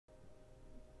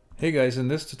Hey guys, in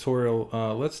this tutorial,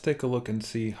 let's take a look and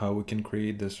see how we can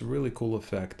create this really cool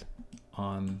effect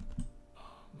on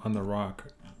the rock,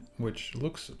 which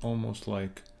looks almost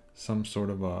like some sort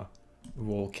of a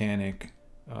volcanic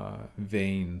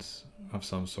veins of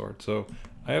some sort. So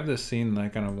I have this scene and I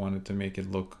kind of wanted to make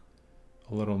it look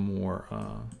a little more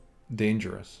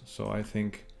dangerous. So I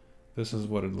think this is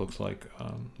what it looks like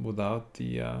without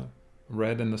the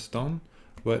red and the stone.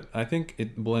 But I think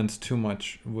it blends too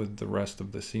much with the rest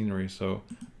of the scenery, so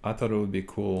I thought it would be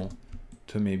cool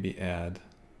to maybe add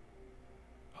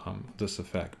this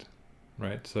effect,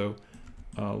 right? So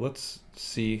let's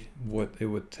see what it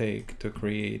would take to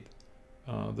create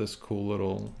this cool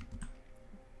little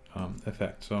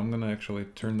effect. So I'm gonna actually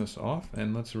turn this off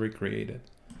and let's recreate it.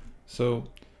 So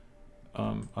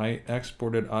I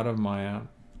exported out of Maya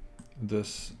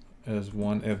this as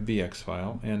one FBX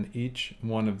file, and each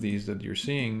one of these that you're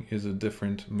seeing is a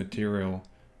different material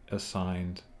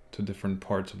assigned to different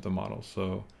parts of the model.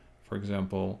 So for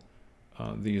example,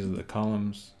 these are the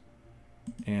columns,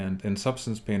 and in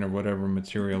Substance Painter, whatever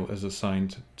material is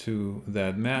assigned to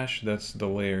that mesh, that's the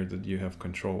layer that you have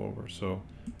control over. So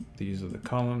these are the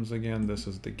columns again, this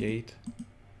is the gate,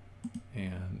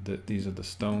 and these are the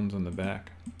stones on the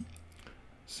back.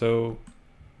 So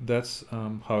that's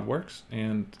how it works.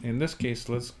 And in this case,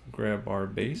 let's grab our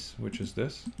base, which is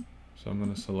this. So I'm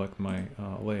going to select my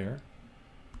layer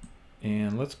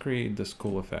and let's create this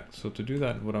cool effect. So to do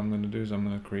that, what I'm going to do is I'm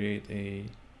going to create a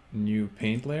new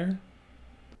paint layer.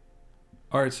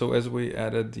 All right, so as we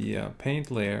added the paint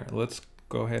layer, let's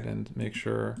go ahead and make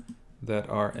sure that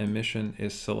our emission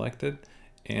is selected.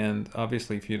 And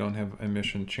obviously, if you don't have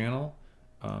emission channel,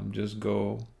 just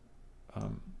go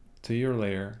to your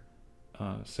layer,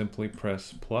 simply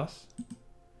press plus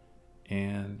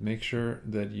and make sure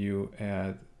that you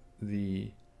add the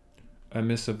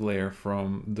emissive layer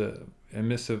from the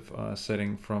emissive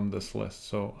setting from this list.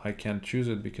 So I can't choose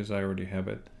it because I already have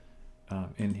it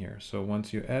in here. So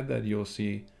once you add that, you'll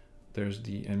see there's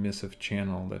the emissive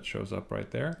channel that shows up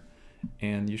right there.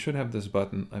 And you should have this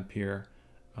button appear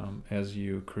as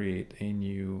you create a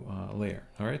new layer.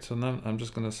 All right, so now I'm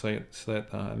just going to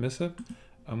set emissive.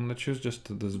 I'm going to choose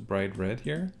just this bright red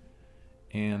here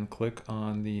and click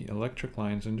on the electric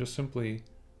lines and just simply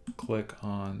click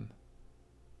on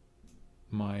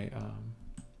my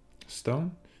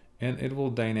stone, and it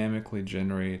will dynamically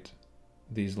generate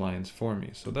these lines for me.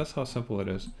 So that's how simple it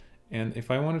is. And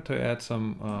if I wanted to add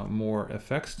some more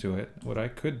effects to it, what I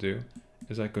could do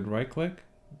is I could right click,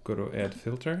 go to add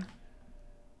filter,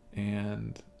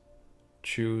 and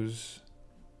choose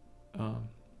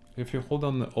if you hold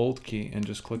on the Alt key and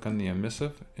just click on the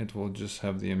emissive, it will just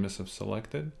have the emissive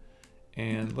selected.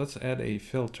 And let's add a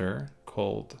filter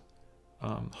called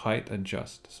height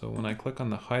adjust. So when I click on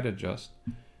the height adjust,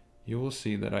 you will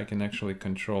see that I can actually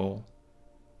control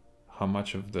how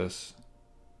much of this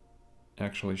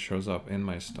actually shows up in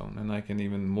my stone. And I can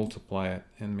even multiply it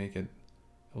and make it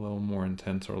a little more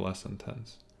intense or less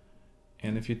intense.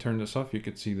 And if you turn this off, you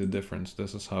could see the difference.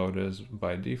 This is how it is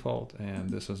by default, and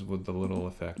this is with the little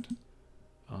effect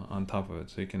on top of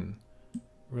it. So you can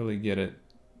really get it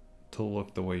to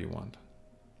look the way you want.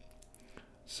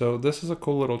 So this is a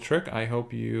cool little trick. I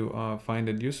hope you find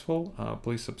it useful.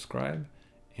 Please subscribe,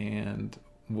 and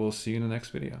we'll see you in the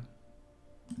next video.